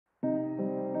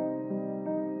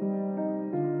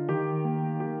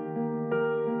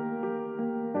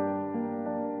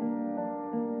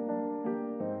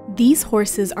These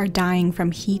horses are dying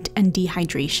from heat and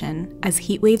dehydration as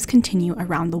heat waves continue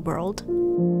around the world.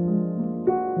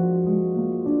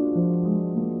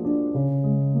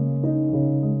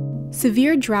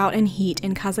 Severe drought and heat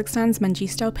in Kazakhstan's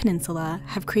Mangistau Peninsula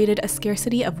have created a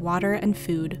scarcity of water and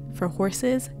food for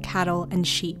horses, cattle, and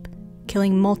sheep,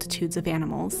 killing multitudes of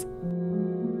animals.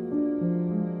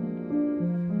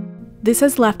 This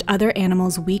has left other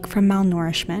animals weak from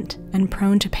malnourishment and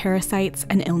prone to parasites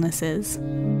and illnesses.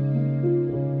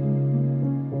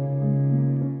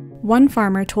 One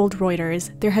farmer told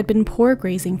Reuters there had been poor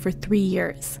grazing for 3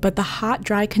 years, but the hot,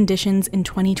 dry conditions in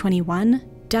 2021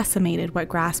 decimated what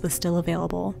grass was still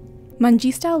available.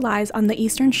 Mangistau lies on the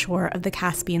eastern shore of the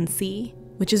Caspian Sea,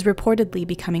 which is reportedly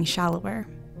becoming shallower.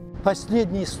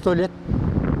 Последние 100 лет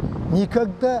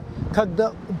никогда,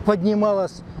 когда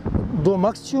поднималось до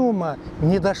максимума,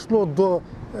 не дошло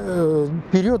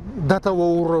вперед до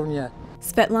того уровня.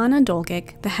 Svetlana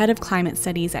Dolgic, the head of climate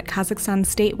studies at Kazakhstan's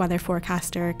state weather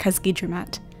forecaster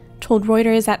Kazgidromet, told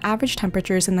Reuters that average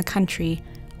temperatures in the country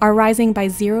are rising by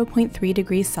 0.3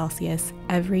 degrees Celsius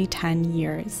every 10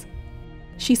 years.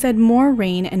 She said more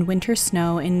rain and winter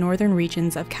snow in northern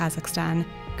regions of Kazakhstan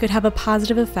could have a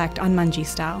positive effect on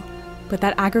Mangistau, but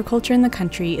that agriculture in the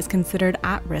country is considered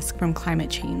at risk from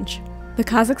climate change. The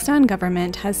Kazakhstan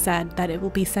government has said that it will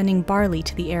be sending barley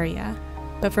to the area,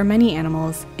 but for many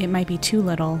animals, it might be too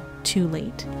little, too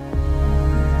late.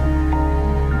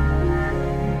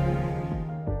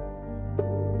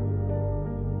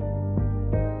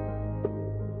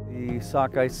 The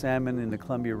sockeye salmon in the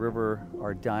Columbia River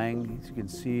are dying. As you can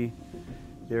see,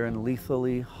 they're in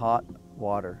lethally hot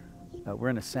water. We're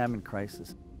in a salmon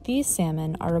crisis. These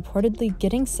salmon are reportedly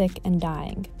getting sick and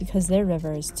dying because their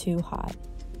river is too hot.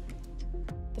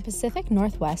 The Pacific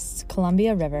Northwest's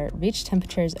Columbia River reached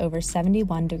temperatures over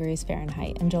 71 degrees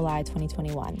Fahrenheit in July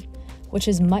 2021, which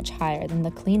is much higher than the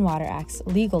Clean Water Act's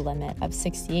legal limit of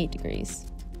 68 degrees.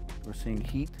 We're seeing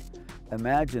heat.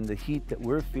 Imagine the heat that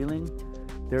we're feeling.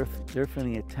 They're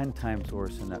feeling it 10 times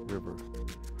worse in that river.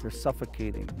 They're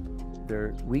suffocating,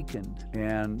 they're weakened,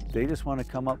 and they just want to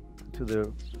come up to their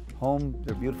home,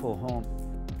 their beautiful home.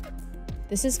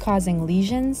 This is causing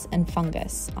lesions and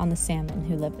fungus on the salmon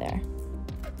who live there.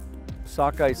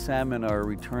 Sockeye salmon are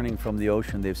returning from the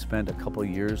ocean. They've spent a couple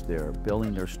years there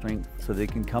building their strength so they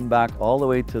can come back all the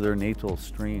way to their natal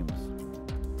streams.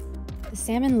 The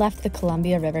salmon left the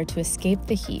Columbia River to escape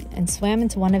the heat and swam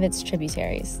into one of its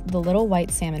tributaries, the Little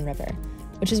White Salmon River,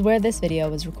 which is where this video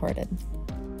was recorded.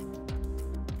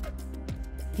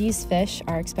 These fish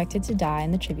are expected to die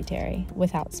in the tributary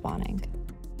without spawning.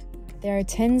 There are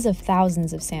tens of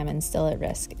thousands of salmon still at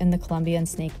risk in the Columbia and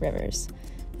Snake Rivers,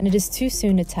 and it is too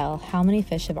soon to tell how many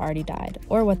fish have already died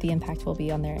or what the impact will be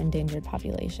on their endangered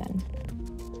population.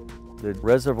 The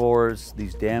reservoirs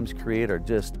these dams create are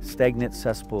just stagnant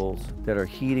cesspools that are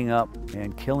heating up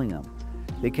and killing them.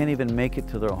 They can't even make it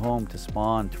to their home to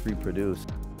spawn, to reproduce.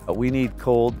 We need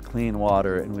cold, clean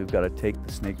water, and we've got to take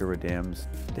the Snake River dams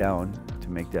down to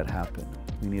make that happen.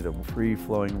 We need a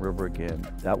free-flowing river again.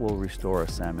 That will restore our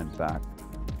salmon back.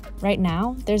 Right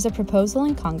now, there's a proposal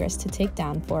in Congress to take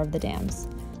down 4 of the dams,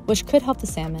 which could help the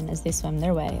salmon as they swim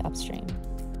their way upstream.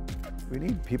 We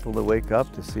need people to wake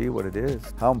up to see what it is,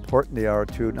 how important they are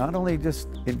to not only just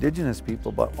indigenous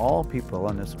people, but all people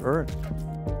on this earth.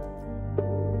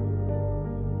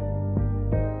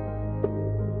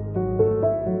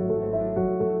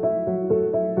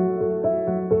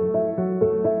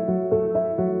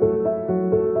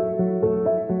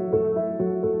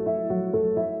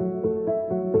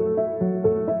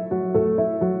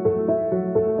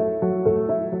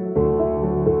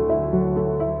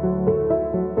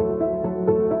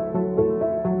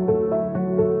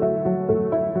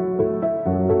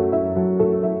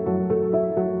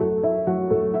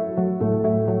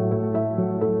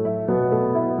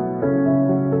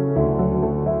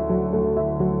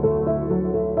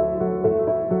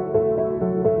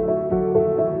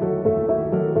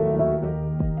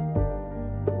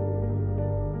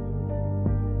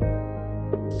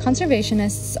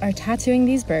 Conservationists are tattooing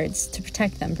these birds to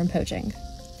protect them from poaching.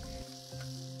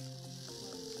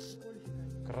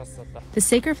 The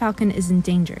Saker falcon is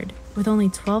endangered, with only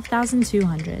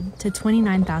 12,200 to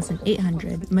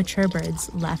 29,800 mature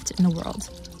birds left in the world.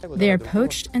 They are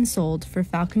poached and sold for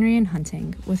falconry and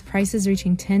hunting, with prices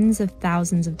reaching tens of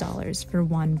thousands of dollars for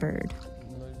one bird.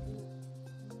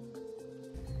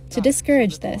 To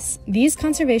discourage this, these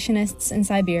conservationists in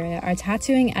Siberia are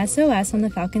tattooing SOS on the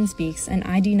falcons' beaks and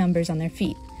ID numbers on their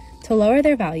feet, to lower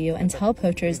their value and tell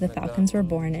poachers the falcons were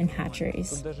born in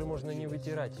hatcheries.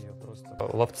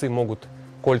 Ловцы могут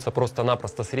кольца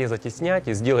просто-напросто срезать и снять,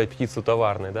 и сделать птицу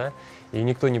товарной, да, и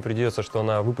никто не придется, что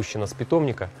она выпущена с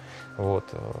питомника, вот,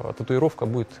 а татуировка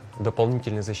будет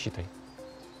дополнительной защитой.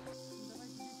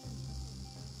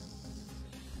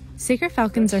 Sacred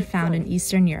falcons are found in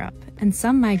Eastern Europe, and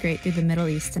some migrate through the Middle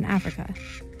East and Africa.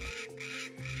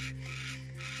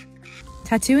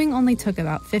 Tattooing only took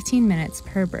about 15 minutes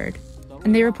per bird,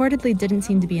 and they reportedly didn't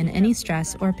seem to be in any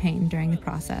stress or pain during the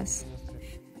process.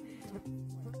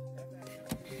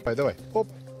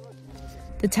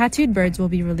 The tattooed birds will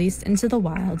be released into the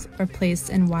wild or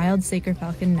placed in wild sacred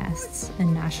falcon nests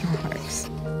in national parks.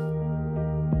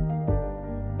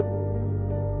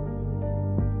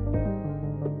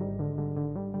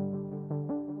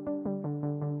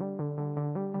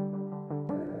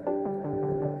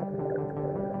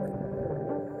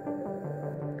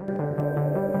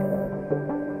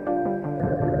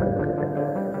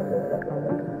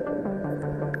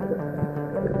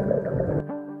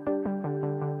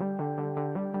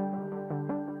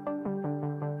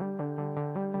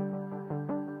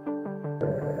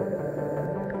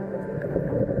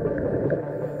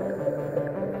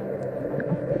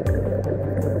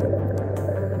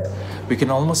 We can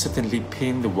almost certainly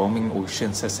paint the warming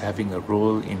oceans as having a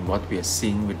role in what we are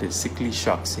seeing with the sickly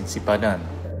sharks in Sipadan.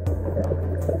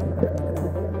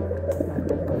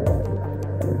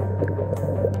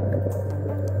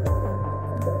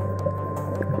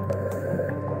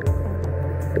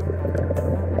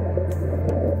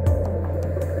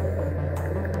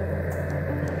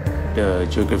 The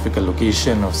geographical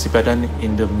location of Sipadan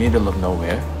in the middle of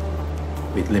nowhere,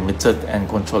 with limited and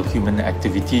controlled human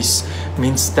activities,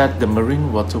 means that the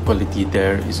marine water quality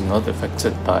there is not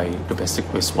affected by domestic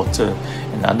wastewater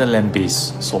and other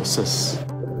land-based sources.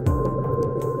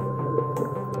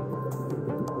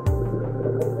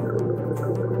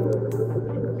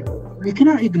 We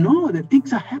cannot ignore that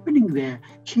things are happening there,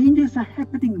 changes are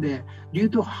happening there due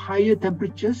to higher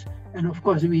temperatures, and of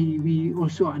course we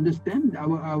also understand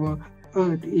our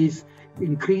Earth is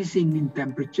increasing in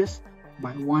temperatures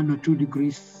by 1 or 2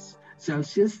 degrees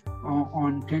Celsius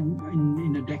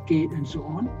in a decade and so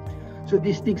on. So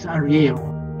these things are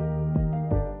real.